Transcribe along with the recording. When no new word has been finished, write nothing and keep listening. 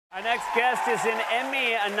Our next guest is an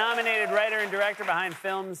Emmy-nominated writer and director behind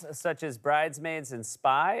films such as Bridesmaids and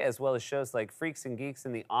Spy, as well as shows like Freaks and Geeks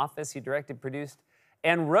and The Office. He directed, produced,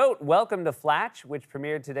 and wrote Welcome to Flatch, which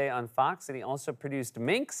premiered today on Fox, and he also produced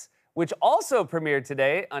Minx, which also premiered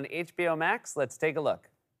today on HBO Max. Let's take a look.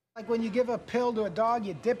 Like when you give a pill to a dog,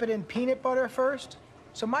 you dip it in peanut butter first?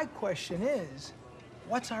 So my question is,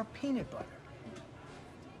 what's our peanut butter?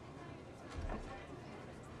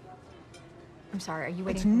 I'm sorry, are you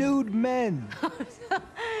waiting It's for me? nude men. Did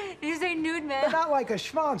you say nude men? But not like a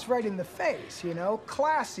schwanz right in the face, you know?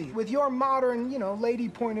 Classy, with your modern, lady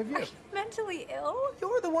point of view. Are you mentally ill?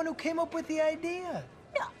 You're the one who came up with the idea.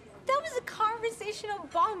 No, that was a conversational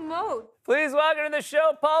bon mot. Please welcome to the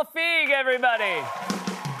show, Paul Feig, everybody.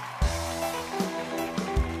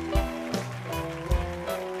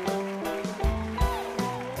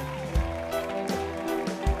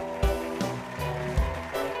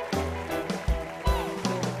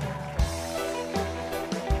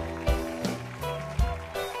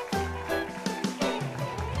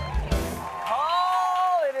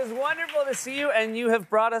 Wonderful to see you, and you have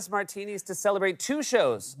brought us martinis to celebrate two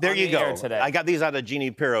shows. There you go. Today. I got these out of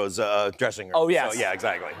Jeannie Pirro's dressing room. Oh, yes. So, yeah,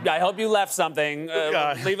 exactly. I hope you left something.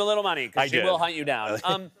 Leave a little money, because she will hunt you down.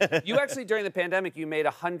 You actually, during the pandemic, you made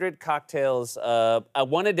 100 cocktails,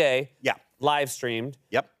 one a day. Yeah. Live streamed.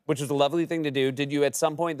 Yep. Which was a lovely thing to do. Did you, at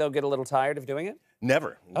some point, though, get a little tired of doing it?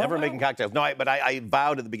 Never making cocktails. No, but I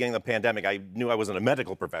vowed at the beginning of the pandemic, I knew I wasn't a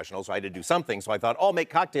medical professional, so I had to do something. So I thought, I'll make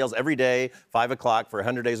cocktails every day, 5 o'clock for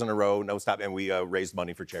 100 days in a row, no stop. And we raised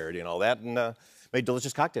money for charity and all that, and made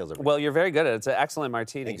delicious cocktails every day. Well, you're very good at it. It's an excellent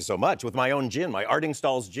martini. Thank you so much. With my own gin, my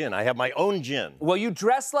Ardingstall's gin. I have my own gin. Well, you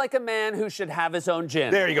dress like a man who should have his own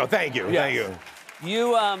gin. There you go. Thank you. Yes. Thank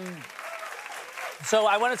you. So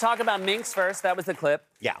I want to talk about Minx first. That was the clip.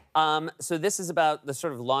 Yeah. So this is about the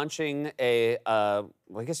sort of launching a, I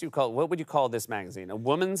guess you'd call it, what would you call this magazine? A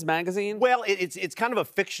woman's magazine? Well, it's kind of a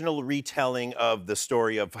fictional retelling of the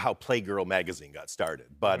story of how Playgirl magazine got started,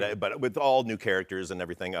 but with all new characters and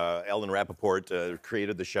everything. Ellen Rappaport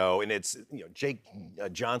created the show, and it's Jake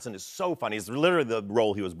Johnson is so funny. It's literally the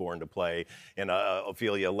role he was born to play in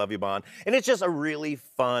Ophelia Lovibond, and it's just a really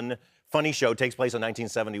funny show. Takes place in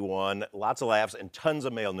 1971. Lots of laughs and tons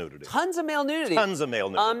of male nudity. Tons of male nudity. Tons of male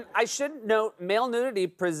nudity. I should note, male nudity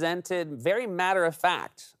presented very matter of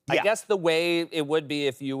fact. Yeah. I guess the way it would be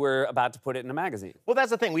if you were about to put it in a magazine. Well, that's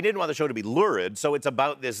the thing. We didn't want the show to be lurid, so it's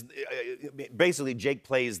about this. Basically, Jake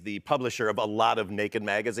plays the publisher of a lot of naked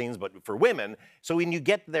magazines, but for women. So when you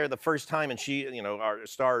get there the first time and she, our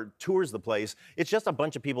star tours the place, it's just a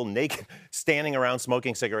bunch of people naked, standing around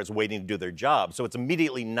smoking cigarettes, waiting to do their job. So it's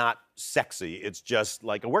immediately not sexy. It's just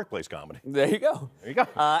like a workplace comedy. There you go. There you go.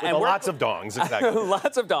 And lots of dongs, exactly.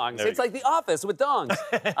 Lots of dongs. It's like The Office with dongs.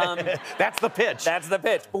 That's the pitch. That's the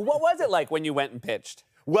pitch. But what was it like when you went and pitched?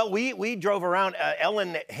 Well, we drove around.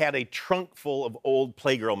 Ellen had a trunk full of old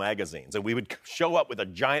Playgirl magazines, and we would show up with a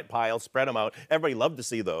giant pile, spread them out. Everybody loved to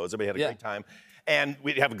see those. Everybody had a great time. And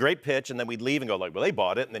we'd have a great pitch, and then we'd leave and go like, well, they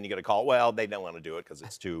bought it. And then you get a call, well, they don't want to do it because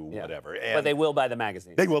it's too whatever. And but they will buy the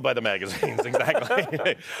magazines. They will buy the magazines,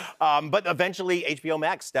 exactly. But eventually, HBO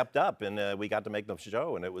Max stepped up, and we got to make the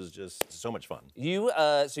show, and it was just so much fun.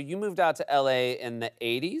 So you moved out to L.A. in the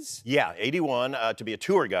 80s? Yeah, 81, to be a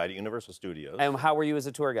tour guide at Universal Studios. And how were you as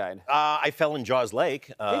a tour guide? I fell in Jaws Lake.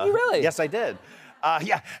 Did you really? Yes, I did.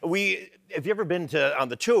 If you've ever been on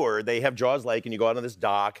the tour, they have Jaws Lake, and you go out on this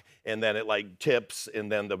dock, and then it like tips, and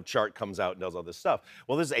then the shark comes out and does all this stuff.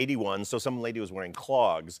 Well, this is 81, so some lady was wearing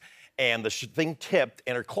clogs, and the thing tipped,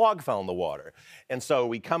 and her clog fell in the water. And so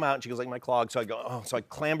we come out, and she goes like, my clog. So I go, oh, so I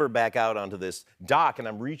clamber back out onto this dock, and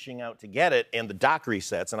I'm reaching out to get it, and the dock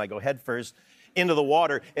resets, and I go head first into the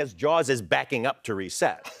water as Jaws is backing up to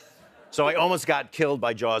reset. So I almost got killed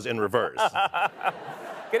by Jaws in reverse.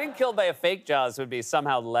 Getting killed by a fake Jaws would be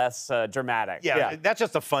somehow less dramatic. Yeah, that's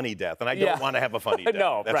just a funny death, and I don't want to have a funny death.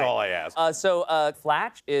 No, that's all I ask. So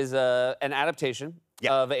Flatch is an adaptation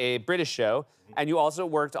of a British show, and you also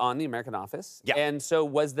worked on The American Office. Yeah. And so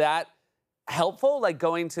was that helpful, like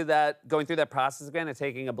going through that process again of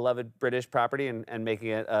taking a beloved British property and making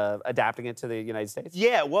it, adapting it to the United States?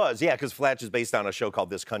 Yeah, it was. Yeah, because Flatch is based on a show called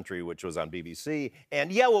This Country, which was on BBC.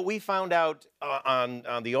 And yeah, what we found out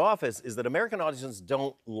on The Office is that American audiences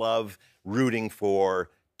don't love rooting for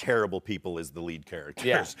terrible people as the lead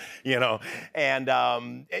characters.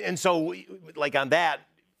 And so like on that,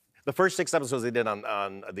 the first 6 episodes they did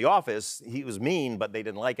on The Office, he was mean, but they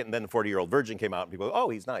didn't like it. And then 40-Year-Old Virgin came out, and people go, oh,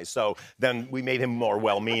 he's nice. So then we made him more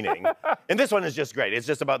well-meaning. And this one is just great. It's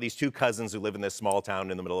just about these two cousins who live in this small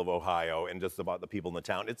town in the middle of Ohio, and just about the people in the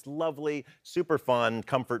town. It's lovely, super fun,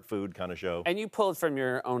 comfort food kind of show. And you pulled from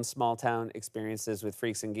your own small town experiences with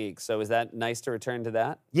Freaks and Geeks. So is that nice to return to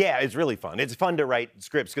that? Yeah, it's really fun. It's fun to write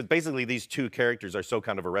scripts, because basically these two characters are so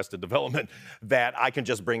kind of Arrested Development that I can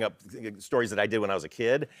just bring up stories that I did when I was a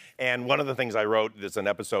kid. And one of the things I wrote as an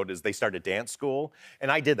episode is they started dance school,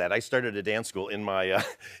 and I did that. I started a dance school in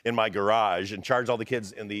my garage and charged all the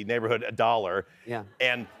kids in the neighborhood $1. Yeah.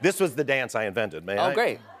 And this was the dance I invented. May I? Oh,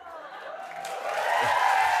 great.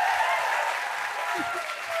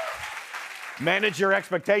 Manage your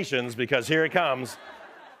expectations, because here it comes.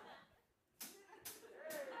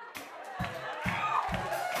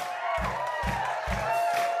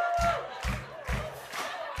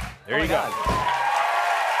 There you go.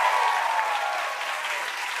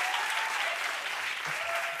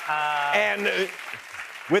 And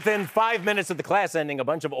within 5 minutes of the class ending, a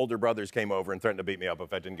bunch of older brothers came over and threatened to beat me up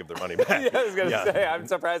if I didn't give their money back. Yeah, I was gonna say, I'm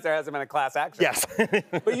surprised there hasn't been a class action. Yes.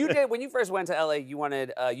 But you did, when you first went to LA, you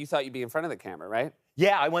wanted, you thought you'd be in front of the camera, right?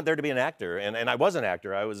 Yeah, I went there to be an actor, and I was an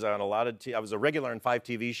actor. I was on a lot of, I was a regular on 5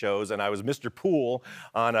 TV shows, and I was Mr. Poole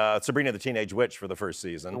on Sabrina the Teenage Witch for the first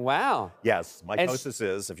season. Wow. Yes, my hostess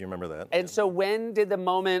is, if you remember that. And so when did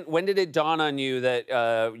it dawn on you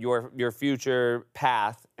that your future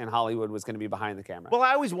path in Hollywood was going to be behind the camera? Well,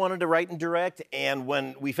 I always wanted to write and direct, and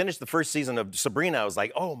when we finished the first season of Sabrina, I was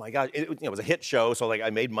like, oh my God, it was a hit show, so like I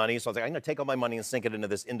made money, so I was like, I'm gonna take all my money and sink it into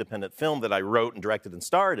this independent film that I wrote and directed and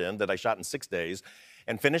starred in, that I shot in 6 days,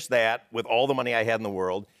 and finished that with all the money I had in the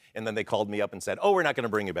world, and then they called me up and said, oh, we're not gonna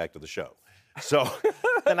bring you back to the show. So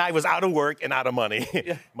then I was out of work and out of money.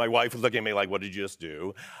 Yeah. My wife was looking at me like, what did you just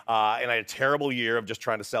do? And I had a terrible year of just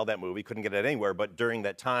trying to sell that movie, couldn't get it anywhere, but during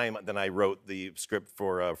that time, then I wrote the script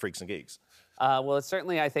for Freaks and Geeks. Well, it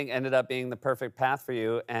certainly, I think, ended up being the perfect path for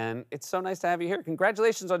you, and it's so nice to have you here.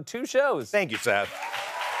 Congratulations on 2 shows. Thank you, Seth.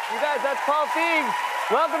 You guys, that's Paul Feig.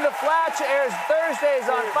 Welcome to Flatch, airs Thursdays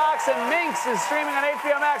on Fox, and Minx is streaming on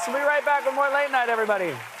HBO Max. We'll be right back with more Late Night,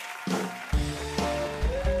 everybody.